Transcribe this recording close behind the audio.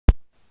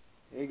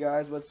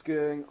guys, what's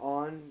going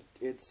on?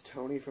 It's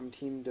Tony from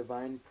Team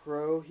Divine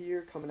Pro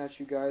here, coming at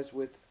you guys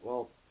with,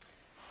 well,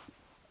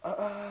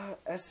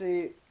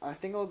 essay. I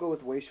think I'll go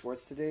with Weiss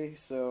Schwarz today.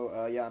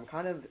 So yeah, I'm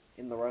kind of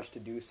in the rush to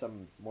do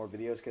some more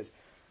videos because,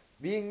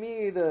 being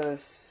me, the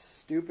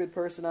stupid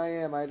person I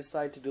am, I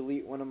decided to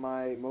delete one of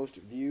my most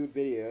viewed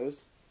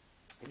videos.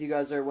 If you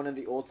guys are one of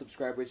the old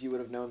subscribers, you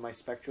would have known my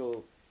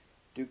Spectral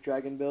Duke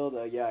Dragon build.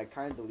 Yeah, I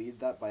kind of deleted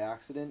that by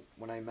accident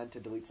when I meant to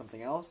delete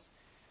something else.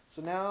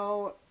 So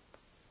now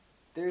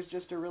there's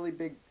just a really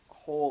big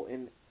hole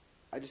in.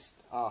 I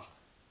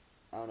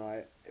don't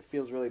know. It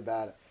feels really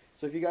bad.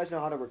 So if you guys know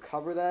how to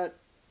recover that,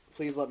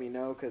 please let me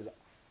know, because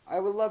I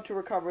would love to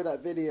recover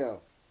that video,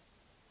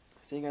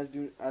 seeing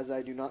as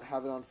I do not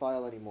have it on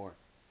file anymore.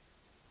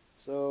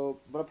 So,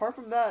 but apart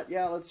from that,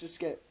 yeah, let's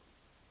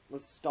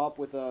stop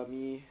with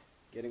me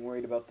getting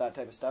worried about that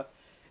type of stuff,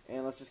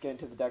 and let's just get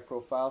into the deck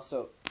profile.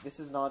 So this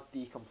is not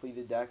the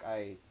completed deck.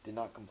 I did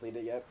not complete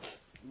it yet,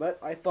 but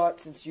I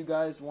thought since you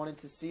guys wanted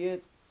to see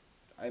it,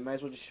 I might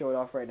as well just show it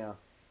off right now.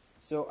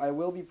 So I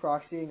will be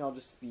proxying. I'll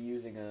just be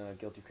using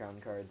Guilty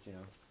Crown cards, you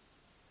know.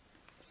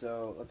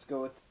 So let's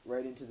go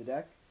right into the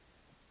deck.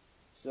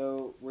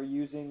 So we're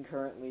using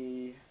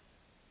currently,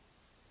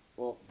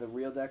 well, the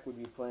real deck would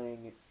be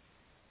playing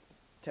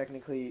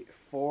technically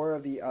 4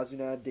 of the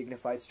Azuna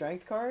Dignified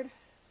Strength card.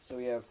 So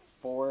we have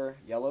 4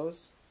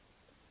 yellows.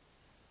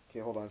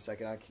 Okay, hold on a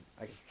second. I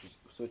can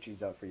switch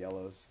these out for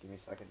yellows. Give me a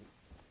second.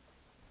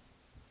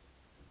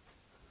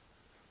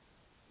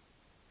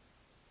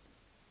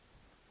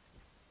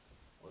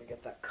 Want to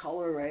get that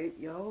color right,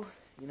 yo.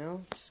 You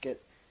know, just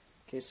get.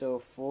 Okay, so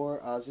 4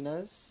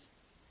 Azunas,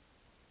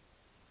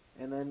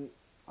 and then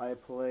I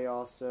play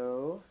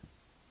also.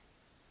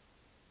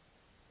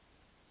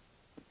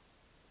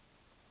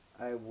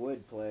 I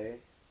would play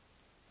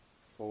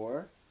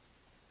 4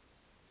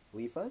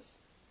 Leafas.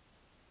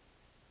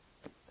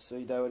 So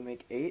that would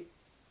make 8.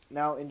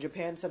 Now in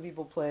Japan, some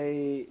people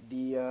play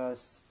the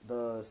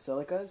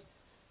Silicas,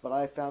 but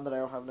I found that I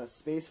don't have enough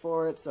space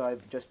for it, so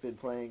I've just been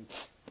playing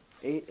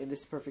 8, and this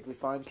is perfectly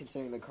fine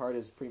considering the card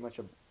is pretty much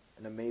an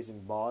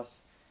amazing boss.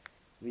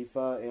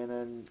 Leafa, and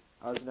then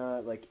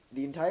Azuna. Like,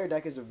 the entire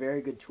deck is a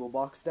very good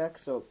toolbox deck,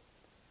 so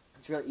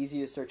it's really easy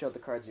to search out the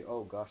cards.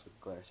 Oh gosh, the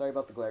glare. Sorry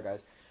about the glare,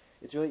 guys.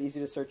 It's really easy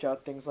to search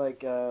out things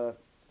like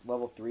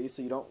level 3,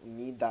 so you don't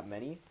need that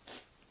many.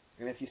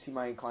 And if you see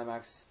my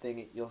climax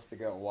thing, you'll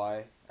figure out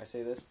why I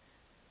say this.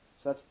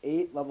 So that's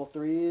 8 level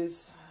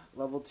 3s.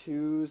 Level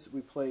 2s,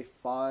 we play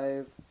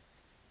 5.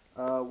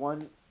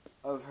 One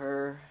of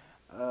her,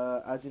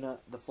 Azuna,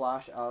 the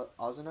Flash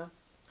Azuna.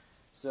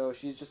 So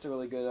she's just a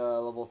really good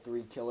level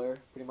 3 killer.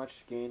 Pretty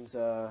much gains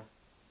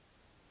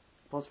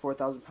plus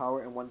 4,000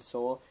 power and 1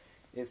 soul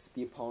if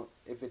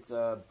its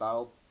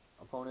battle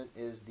opponent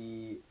is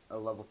the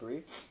level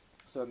 3.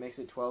 So it makes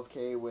it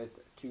 12k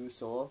with 2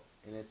 soul,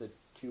 and it's a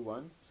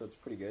 2/1, so it's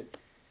pretty good.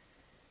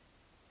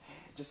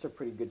 Just a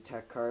pretty good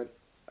tech card.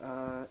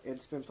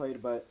 It's been played a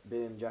bit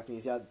in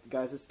Japanese. Yeah,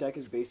 guys, this deck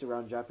is based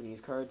around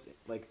Japanese cards,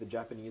 like the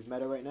Japanese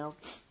meta right now.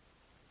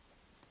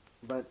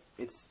 But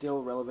it's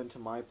still relevant to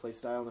my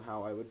playstyle and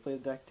how I would play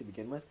the deck to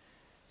begin with.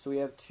 So we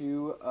have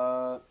 2.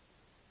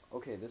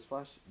 Okay, this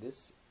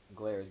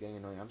glare is getting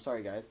annoying. I'm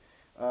sorry, guys.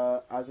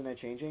 Azuna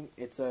Changing.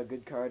 It's a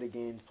good card. It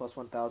gains plus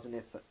 1,000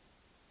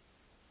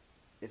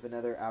 if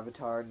another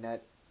Avatar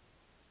Net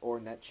or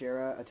Net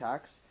Shera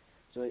attacks.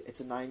 So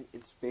it's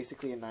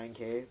basically a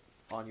 9k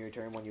on your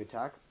turn when you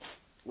attack,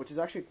 which is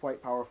actually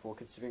quite powerful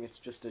considering it's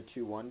just a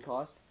 2/1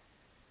 cost.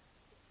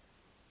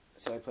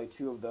 So I play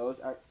 2 of those.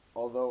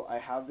 Although I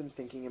have been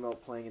thinking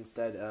about playing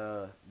instead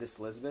this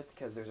Elizabeth,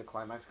 because there's a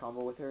climax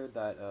combo with her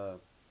that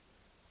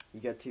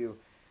you get to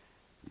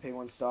pay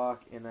 1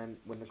 stock, and then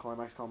when the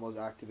climax combo is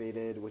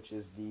activated, which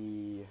is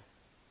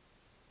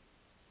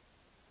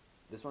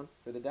this one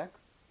for the deck,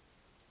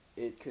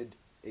 it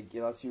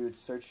lets you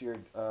search your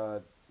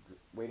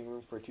waiting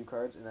room for 2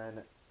 cards, and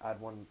then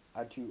add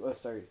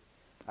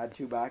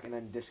 2 back, and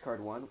then discard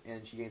 1,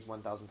 and she gains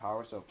 1,000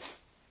 power. So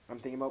I'm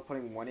thinking about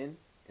putting 1 in,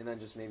 and then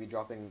just maybe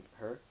dropping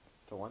her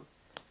to 1.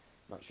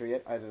 Not sure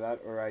yet. Either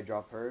that or I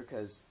drop her,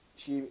 because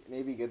she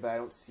may be good, but I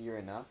don't see her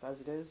enough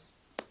as it is.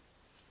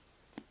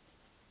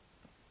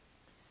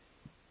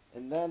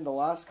 And then the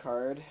last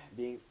card,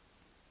 being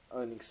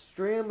an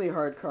extremely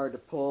hard card to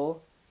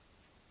pull,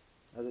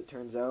 as it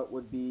turns out,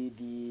 would be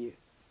the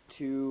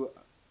 2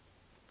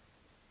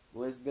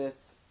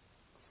 Elizabeth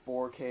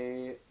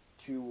 4K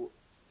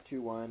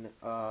 2/1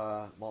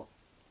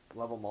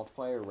 level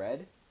multiplier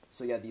red.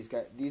 So yeah,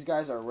 these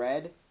guys are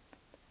red.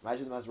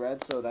 Imagine them as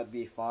red, so that'd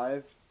be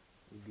 5.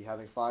 You'd be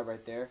having 5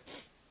 right there.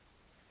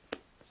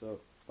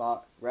 So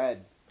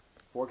red,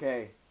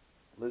 4K,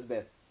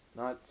 Elizabeth,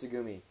 not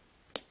Tsugumi.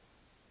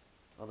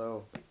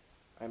 Although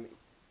I'm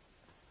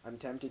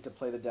tempted to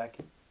play the deck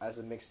as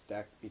a mixed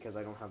deck because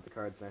I don't have the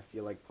cards and I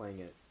feel like playing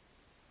it.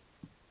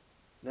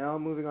 Now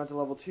moving on to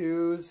level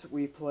 2s,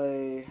 we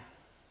play.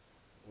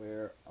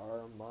 Where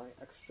are my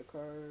extra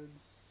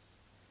cards?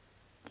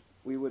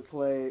 We would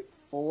play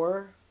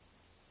 4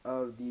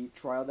 of the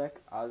trial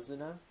deck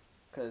Azuna,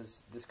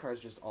 because this card's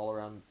just all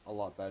around a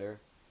lot better.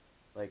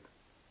 Like,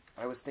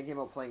 I was thinking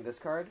about playing this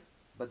card,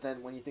 but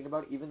then when you think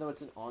about it, even though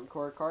it's an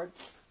Encore card,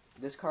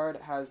 this card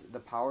has the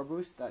power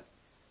boost that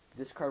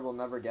this card will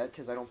never get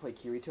because I don't play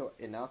Kirito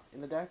enough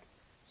in the deck.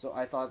 So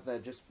I thought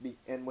that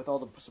and with all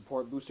the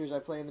support boosters I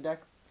play in the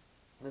deck,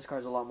 this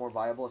card's a lot more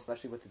viable,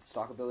 especially with its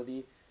stock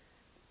ability.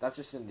 That's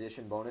just an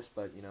addition bonus,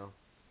 but, you know,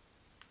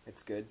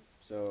 it's good.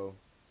 So,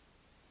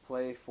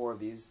 play 4 of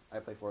these. I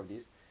play 4 of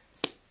these.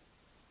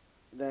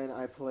 Then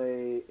I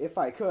play, if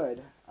I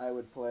could, I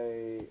would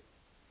play,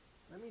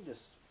 let me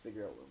just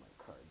figure out where my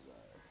cards are.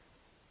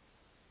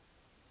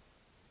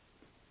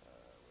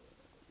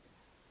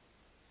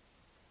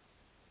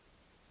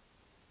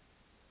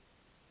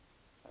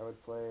 I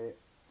would play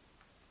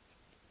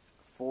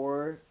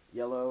 4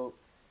 yellow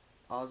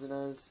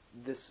Azunas.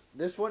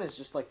 This one is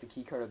just like the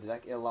key card of the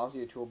deck. It allows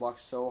you to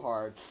toolbox so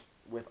hard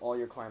with all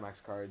your climax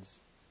cards.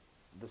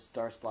 The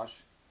Star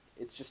Splash,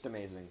 it's just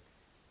amazing.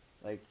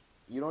 Like,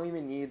 you don't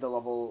even need the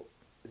level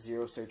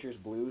 0 searchers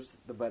blues,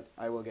 but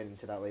I will get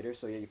into that later.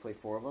 So yeah, you play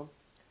 4 of them.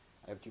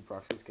 I have 2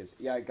 proxies because,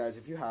 yeah, guys,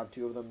 if you have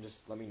 2 of them,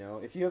 just let me know.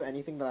 If you have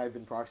anything that I've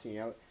been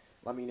proxying out,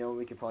 let me know.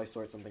 We could probably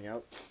sort something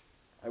out.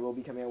 I will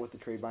be coming out with the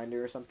trade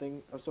binder or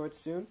something of sorts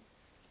soon.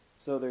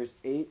 So there's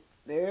 8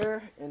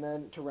 there, and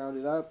then to round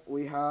it up,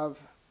 we have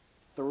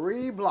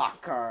 3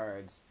 block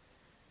cards.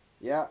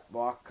 Yeah,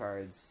 block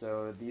cards.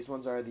 So these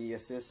ones are the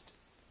assist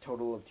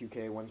total of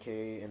 2k,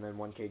 1k, and then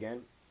 1k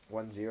again.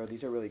 1-0.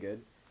 These are really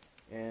good.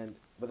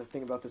 But the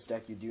thing about this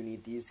deck, you do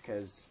need these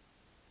because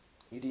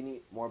you do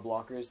need more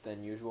blockers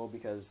than usual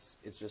because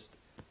it's just,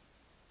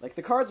 like,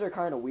 the cards are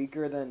kind of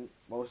weaker than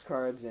most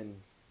cards, and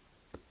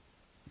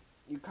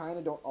you kind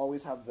of don't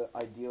always have the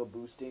ideal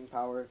boosting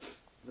power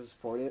to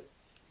support it.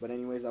 But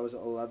anyways, that was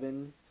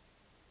 11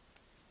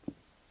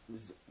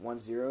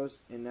 1-0s,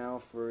 and now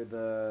for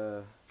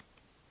the,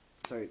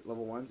 sorry,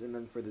 level 1s, and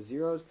then for the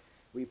 0s,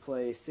 we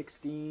play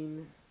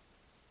 16.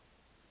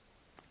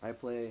 I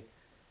play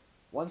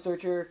 1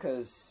 searcher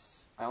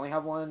because I only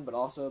have 1, but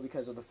also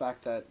because of the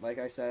fact that, like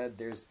I said,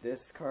 there's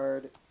this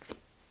card,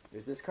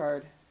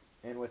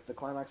 and with the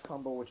climax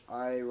combo, which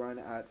I run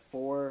at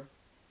 4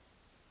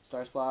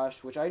 Star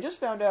Splash, which I just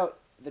found out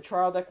the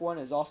trial deck one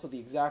is also the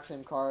exact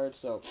same card,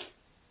 so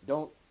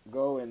don't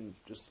go and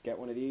just get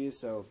one of these.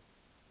 So,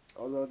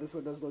 although this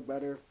one does look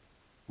better.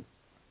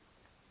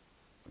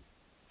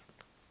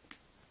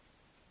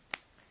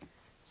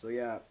 So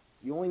yeah,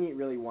 you only need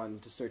really 1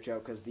 to search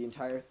out because the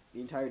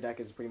entire deck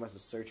is pretty much a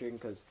searching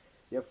because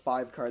you have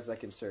 5 cards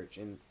that can search,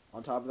 and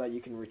on top of that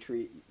you can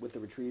retrieve. With the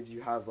retrieves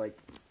you have like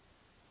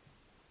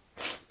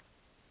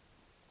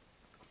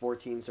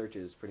 14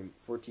 searches,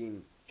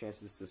 14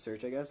 chances to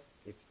search, I guess,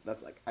 if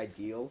that's like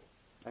ideal,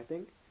 I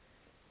think.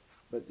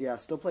 But yeah,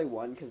 still play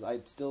 1 because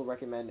I'd still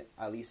recommend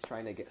at least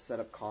trying to set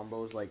up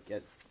combos, like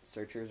get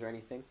searchers or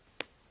anything,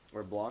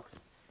 or blocks.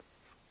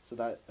 So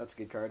that's a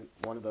good card,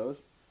 1 of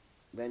those.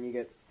 Then you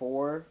get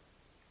 4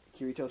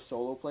 Kirito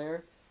solo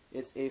player.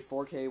 It's a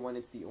 4K when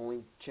it's the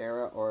only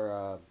Chara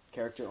or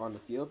character on the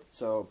field.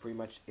 So pretty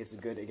much it's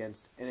good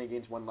against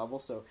 1 level.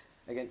 So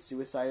against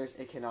Suiciders,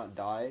 it cannot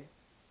die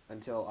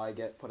until I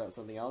put out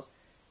something else.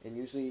 And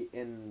usually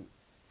in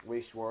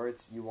Weiss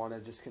Schwarz, you want to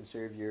just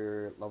conserve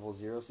your level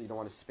 0, so you don't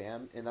want to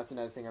spam. And that's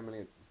another thing I'm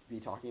going to be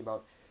talking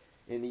about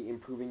in the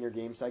improving your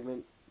game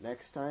segment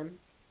next time.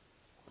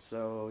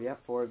 So yeah,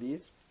 4 of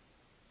these.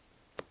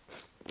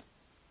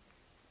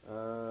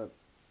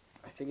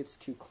 I think it's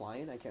to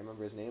Client, I can't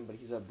remember his name, but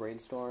he's a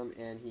Brainstorm,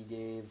 and he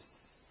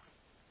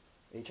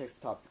checks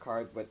the top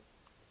card, but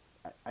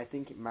I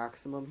think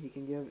maximum he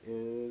can give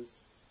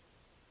is,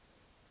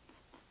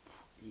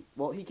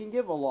 well, he can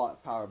give a lot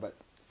of power, but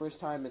first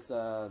time it's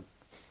when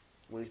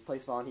he's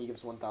placed on, he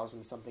gives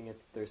 1,000 something if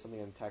there's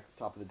something on the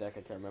top of the deck.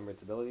 I can't remember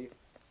its ability.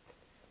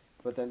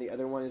 But then the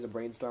other one is a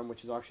Brainstorm,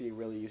 which is actually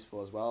really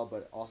useful as well,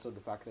 but also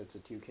the fact that it's a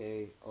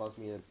 2K allows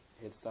me to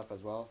hit stuff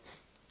as well.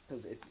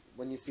 Because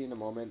when you see in a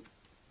moment,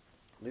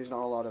 there's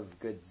not a lot of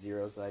good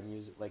 0s that I'm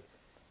using, like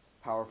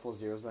powerful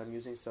 0s that I'm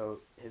using,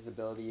 so his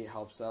ability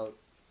helps out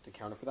to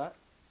counter for that.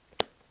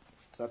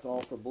 So that's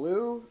all for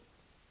blue.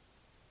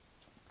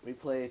 We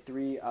play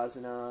 3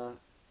 Azuna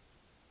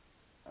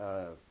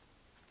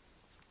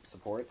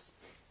supports.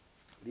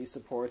 These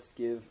supports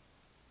give,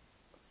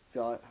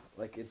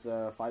 like, it's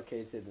a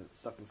 5k to the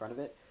stuff in front of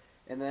it,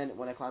 and then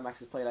when a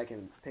climax is played, I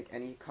can pick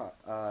any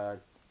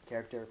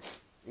character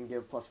and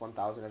give plus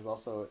 1,000 as well,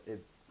 so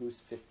it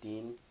boosts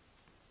 15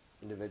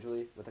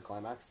 individually with a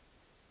climax,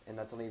 and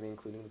that's only even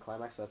including the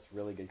climax, so that's a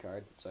really good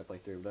card. So I play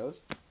 3 of those.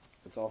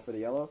 That's all for the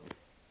yellow.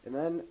 And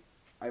then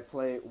I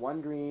play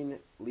 1 green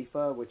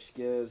Lifa, which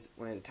gives,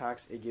 when it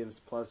attacks, it gives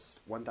plus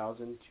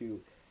 1,000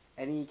 to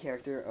any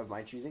character of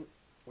my choosing,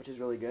 which is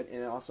really good,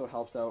 and it also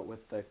helps out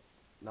with the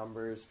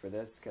numbers for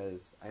this,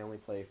 because I only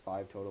play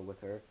 5 total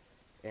with her,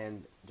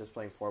 and just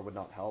playing 4 would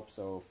not help,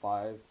 so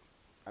 5,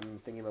 I'm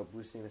thinking about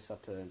boosting this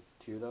up to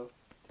 2 though,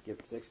 to give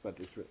it 6, but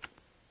it's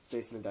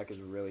space in the deck is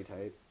really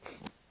tight.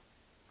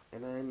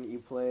 And then you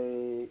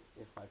play,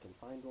 if I can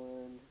find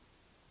one,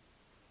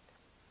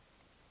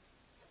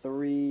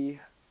 3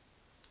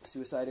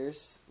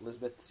 Suiciders,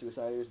 Elizabeth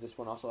Suiciders. This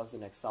one also has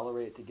an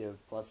accelerate to give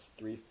plus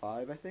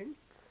 3/5, I think.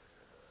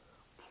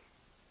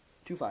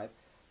 2/5.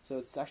 So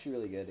it's actually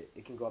really good.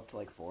 It can go up to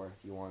like 4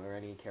 if you want, or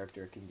any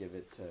character can give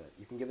it to.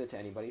 You can give it to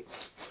anybody.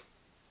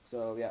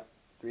 So yeah,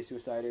 3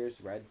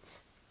 Suiciders, red.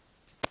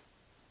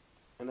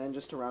 And then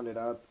just to round it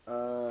up,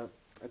 a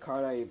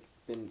card I've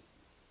been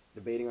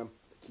debating on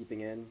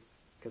keeping in,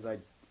 because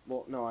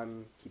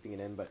I'm keeping it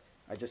in, but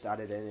I just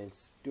added in, and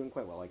it's doing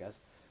quite well, I guess.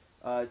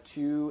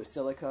 2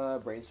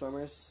 Silica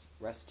Brainstormers,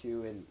 rest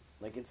 2, and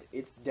like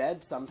it's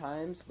dead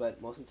sometimes,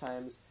 but most of the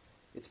times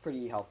it's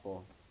pretty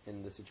helpful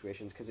in the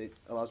situations, because it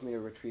allows me to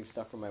retrieve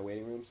stuff from my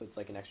waiting room, so it's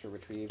like an extra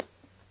retrieve.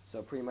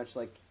 So pretty much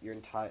like your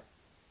entire,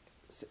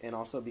 and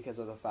also because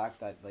of the fact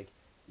that like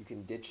you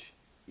can ditch,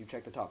 you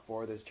check the top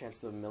 4, there's a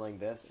chance of milling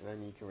this, and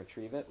then you can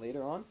retrieve it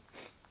later on.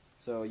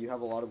 So you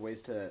have a lot of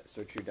ways to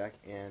search your deck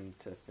and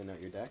to thin out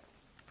your deck.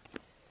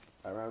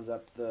 That rounds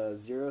up the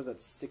zeros.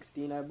 That's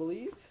 16, I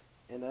believe.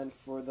 And then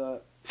for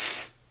the,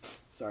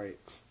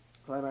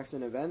 climax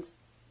and events,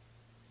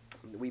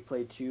 we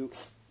played 2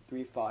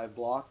 3/5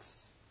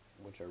 blocks,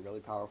 which are really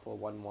powerful.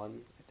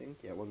 1/1, I think.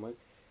 Yeah, 1/1.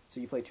 So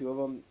you play 2 of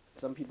them.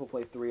 Some people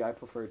play 3. I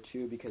prefer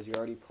 2 because you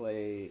already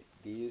play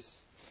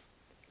these,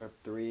 or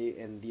 3,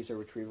 and these are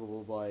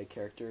retrievable by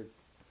character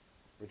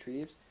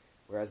retrieves,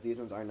 whereas these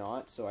ones are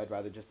not. So I'd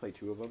rather just play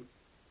 2 of them.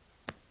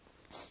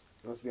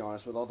 Let's be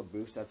honest, with all the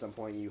boosts, at some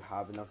point you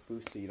have enough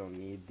boosts, so you don't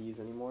need these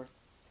anymore.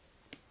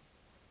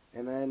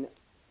 And then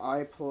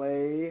I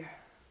play,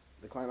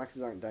 the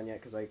climaxes aren't done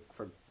yet because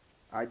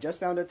I just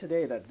found out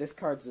today that this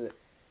card's the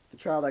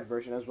trial deck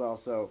version as well.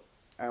 So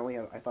I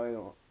thought I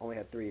only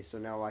had 3. So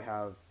now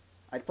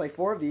I'd play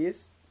 4 of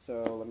these.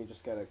 So let me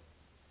just get a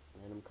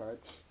random card.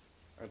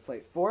 I'd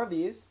play 4 of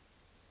these.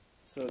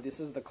 So this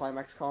is the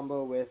climax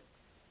combo with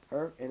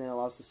her, and it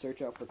allows to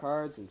search out for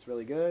cards, and it's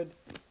really good,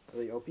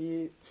 really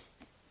OP.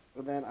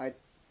 And then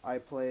I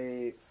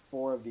play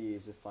 4 of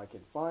these if I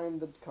can find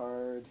the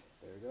card.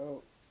 There we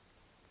go.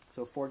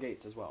 So 4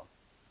 gates as well.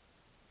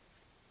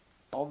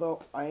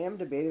 Although I am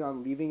debating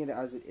on leaving it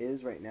as it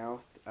is right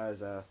now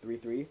as a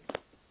 3/3,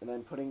 and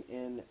then putting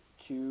in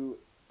two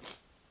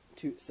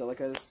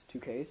Silicas,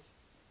 2Ks,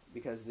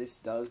 because this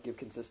does give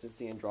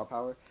consistency and draw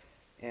power.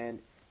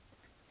 And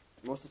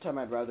most of the time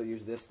I'd rather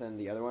use this than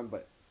the other one,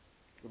 but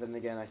then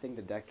again I think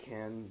the deck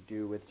can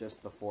do with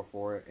just the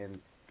 4/4,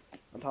 and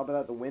on top of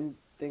that the wind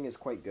thing is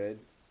quite good,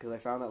 because I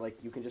found that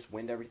like you can just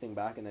wind everything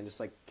back and then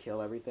just like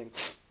kill everything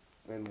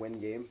and win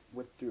game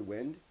through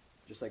wind,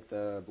 just like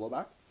the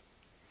blowback.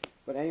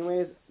 But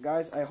anyways,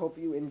 guys, I hope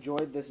you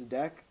enjoyed this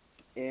deck,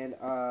 and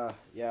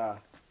yeah,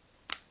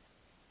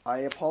 I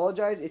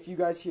apologize if you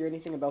guys hear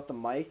anything about the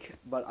mic,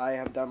 but I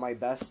have done my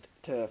best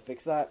to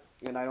fix that,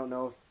 and I don't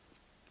know if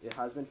it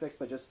has been fixed,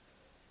 but just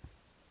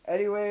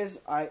anyways,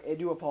 I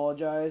do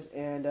apologize,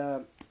 and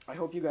I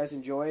hope you guys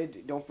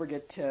enjoyed. Don't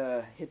forget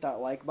to hit that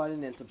like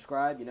button and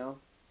subscribe, you know,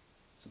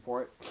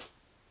 support,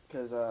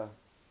 because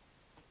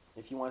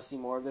if you want to see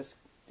more of this,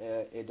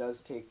 it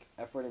does take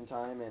effort and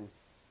time, and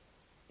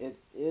it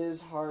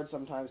is hard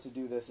sometimes to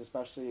do this,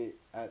 especially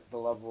at the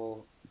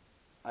level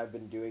I've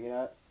been doing it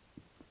at.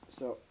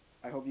 So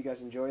I hope you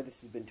guys enjoyed. This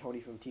has been Tony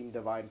from Team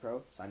Divine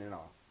Pro, signing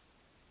off.